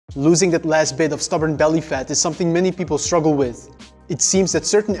Losing that last bit of stubborn belly fat is something many people struggle with. It seems that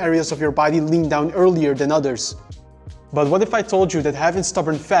certain areas of your body lean down earlier than others. But what if I told you that having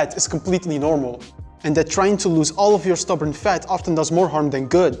stubborn fat is completely normal, and that trying to lose all of your stubborn fat often does more harm than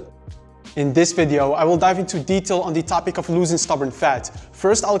good? In this video, I will dive into detail on the topic of losing stubborn fat.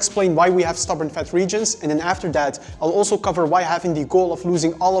 First, I'll explain why we have stubborn fat regions, and then after that, I'll also cover why having the goal of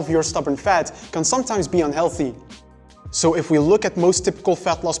losing all of your stubborn fat can sometimes be unhealthy. So if we look at most typical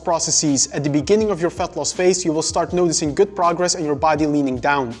fat loss processes, at the beginning of your fat loss phase, you will start noticing good progress and your body leaning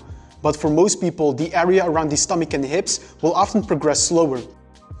down. But for most people, the area around the stomach and hips will often progress slower.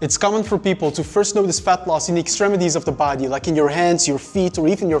 It's common for people to first notice fat loss in the extremities of the body, like in your hands, your feet, or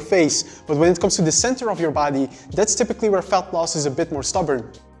even your face. But when it comes to the center of your body, that's typically where fat loss is a bit more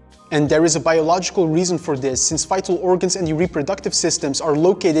stubborn. And there is a biological reason for this, since vital organs and the reproductive systems are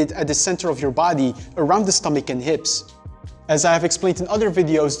located at the center of your body, around the stomach and hips. As I have explained in other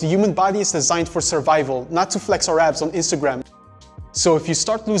videos, the human body is designed for survival, not to flex our abs on Instagram. So if you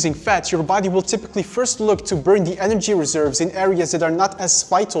start losing fat, your body will typically first look to burn the energy reserves in areas that are not as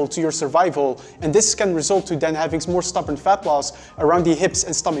vital to your survival, and this can result to then having more stubborn fat loss around the hips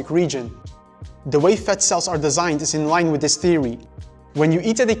and stomach region. The way fat cells are designed is in line with this theory. When you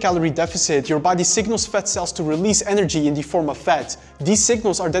eat at a calorie deficit, your body signals fat cells to release energy in the form of fat. These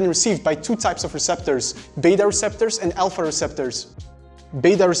signals are then received by two types of receptors, beta receptors and alpha receptors.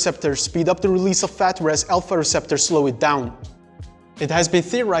 Beta receptors speed up the release of fat, whereas alpha receptors slow it down. It has been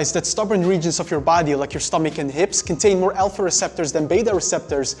theorized that stubborn regions of your body, like your stomach and hips, contain more alpha receptors than beta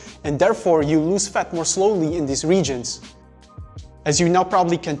receptors, and therefore you lose fat more slowly in these regions. As you now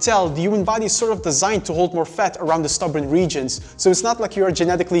probably can tell, the human body is sort of designed to hold more fat around the stubborn regions, so it's not like you are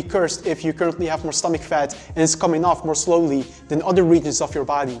genetically cursed if you currently have more stomach fat and it's coming off more slowly than other regions of your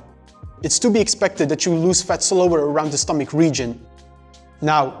body. It's to be expected that you lose fat slower around the stomach region.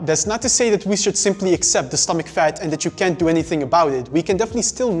 Now, that's not to say that we should simply accept the stomach fat and that you can't do anything about it. We can definitely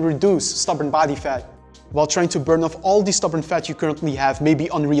still reduce stubborn body fat. While trying to burn off all the stubborn fat you currently have may be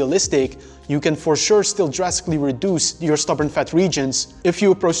unrealistic, you can for sure still drastically reduce your stubborn fat regions if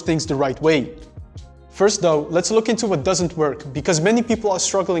you approach things the right way. First though, let's look into what doesn't work. Because many people are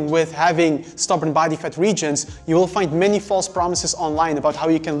struggling with having stubborn body fat regions, you will find many false promises online about how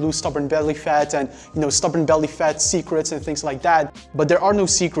you can lose stubborn belly fat and, stubborn belly fat secrets and things like that. But there are no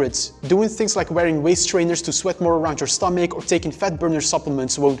secrets. Doing things like wearing waist trainers to sweat more around your stomach or taking fat burner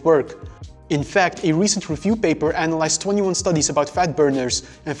supplements won't work. In fact, a recent review paper analyzed 21 studies about fat burners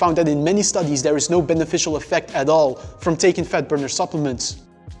and found that in many studies there is no beneficial effect at all from taking fat burner supplements.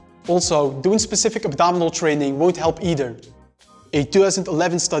 Also, doing specific abdominal training won't help either. A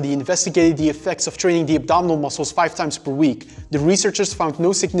 2011 study investigated the effects of training the abdominal muscles 5 times per week. The researchers found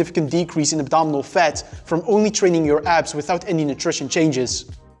no significant decrease in abdominal fat from only training your abs without any nutrition changes.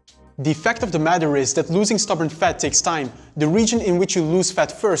 The fact of the matter is that losing stubborn fat takes time. The region in which you lose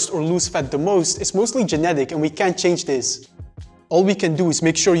fat first or lose fat the most is mostly genetic and we can't change this. All we can do is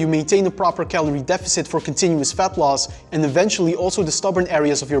make sure you maintain a proper calorie deficit for continuous fat loss, and eventually also the stubborn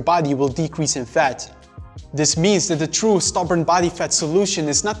areas of your body will decrease in fat. This means that the true stubborn body fat solution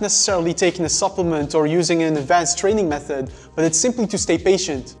is not necessarily taking a supplement or using an advanced training method, but it's simply to stay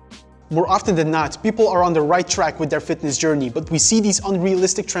patient. More often than not, people are on the right track with their fitness journey, but we see these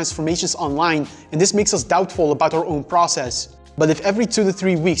unrealistic transformations online, and this makes us doubtful about our own process. But if every 2 to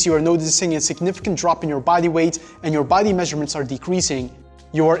 3 weeks you are noticing a significant drop in your body weight and your body measurements are decreasing,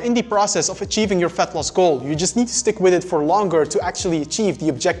 you are in the process of achieving your fat loss goal. You just need to stick with it for longer to actually achieve the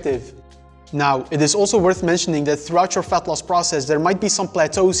objective. Now, it is also worth mentioning that throughout your fat loss process, there might be some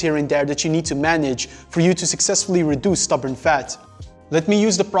plateaus here and there that you need to manage for you to successfully reduce stubborn fat. Let me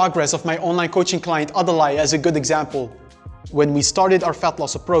use the progress of my online coaching client Adalai as a good example. When we started our fat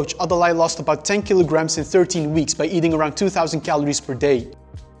loss approach, Adalai lost about 10 kilograms in 13 weeks by eating around 2,000 calories per day.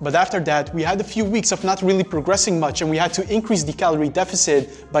 But after that, we had a few weeks of not really progressing much, and we had to increase the calorie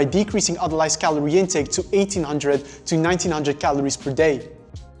deficit by decreasing Adalai's calorie intake to 1,800 to 1,900 calories per day.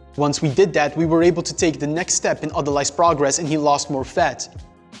 Once we did that, we were able to take the next step in Adalai's progress and he lost more fat.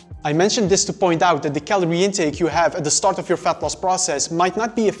 I mentioned this to point out that the calorie intake you have at the start of your fat loss process might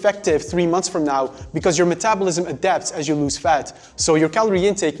not be effective 3 months from now because your metabolism adapts as you lose fat. So your calorie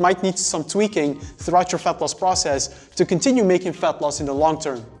intake might need some tweaking throughout your fat loss process to continue making fat loss in the long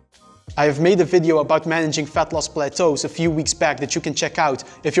term. I have made a video about managing fat loss plateaus a few weeks back that you can check out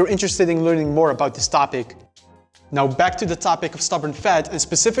if you're interested in learning more about this topic. Now back to the topic of stubborn fat, and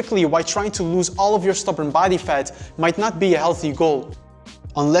specifically why trying to lose all of your stubborn body fat might not be a healthy goal.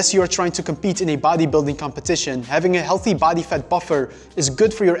 Unless you are trying to compete in a bodybuilding competition, having a healthy body fat buffer is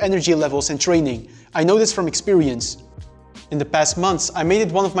good for your energy levels and training. I know this from experience. In the past months, I made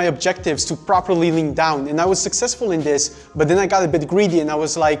it one of my objectives to properly lean down, and I was successful in this, but then I got a bit greedy and I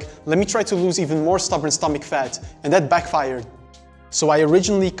was like, let me try to lose even more stubborn stomach fat, and that backfired. So I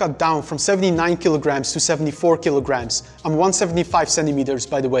originally cut down from 79 kilograms to 74 kilograms. I'm 175 centimeters,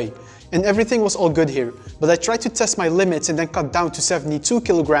 by the way. And everything was all good here, but I tried to test my limits and then cut down to 72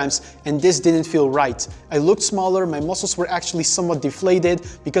 kilograms, and this didn't feel right. I looked smaller, my muscles were actually somewhat deflated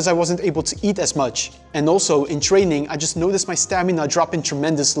because I wasn't able to eat as much. And also, in training, I just noticed my stamina dropping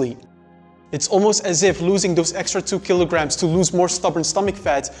tremendously. It's almost as if losing those extra 2 kilograms to lose more stubborn stomach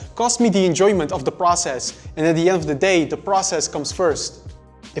fat cost me the enjoyment of the process, and at the end of the day, the process comes first.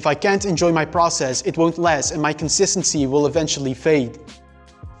 If I can't enjoy my process, it won't last and my consistency will eventually fade.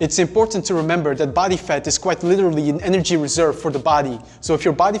 It's important to remember that body fat is quite literally an energy reserve for the body. So if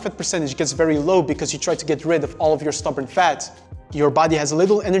your body fat percentage gets very low because you try to get rid of all of your stubborn fat, your body has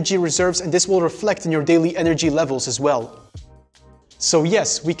little energy reserves, and this will reflect in your daily energy levels as well. So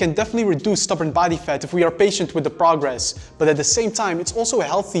yes, we can definitely reduce stubborn body fat if we are patient with the progress, but at the same time, it's also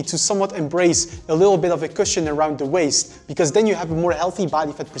healthy to somewhat embrace a little bit of a cushion around the waist, because then you have a more healthy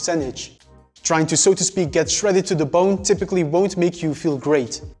body fat percentage. Trying to, so to speak, get shredded to the bone typically won't make you feel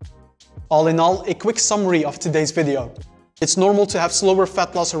great. All in all, a quick summary of today's video. It's normal to have slower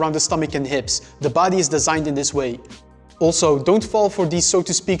fat loss around the stomach and hips. The body is designed in this way. Also, don't fall for these, so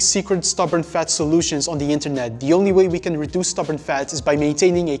to speak, secret stubborn fat solutions on the internet. The only way we can reduce stubborn fat is by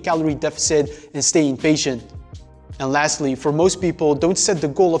maintaining a calorie deficit and staying patient. And lastly, for most people, don't set the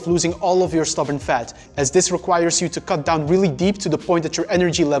goal of losing all of your stubborn fat, as this requires you to cut down really deep to the point that your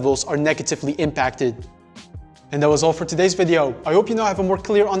energy levels are negatively impacted. And that was all for today's video. I hope you now have a more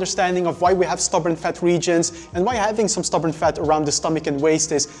clear understanding of why we have stubborn fat regions and why having some stubborn fat around the stomach and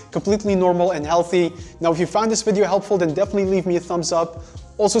waist is completely normal and healthy. Now, if you found this video helpful, then definitely leave me a thumbs up.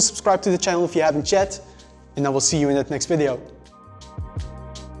 Also, subscribe to the channel if you haven't yet, and I will see you in that next video.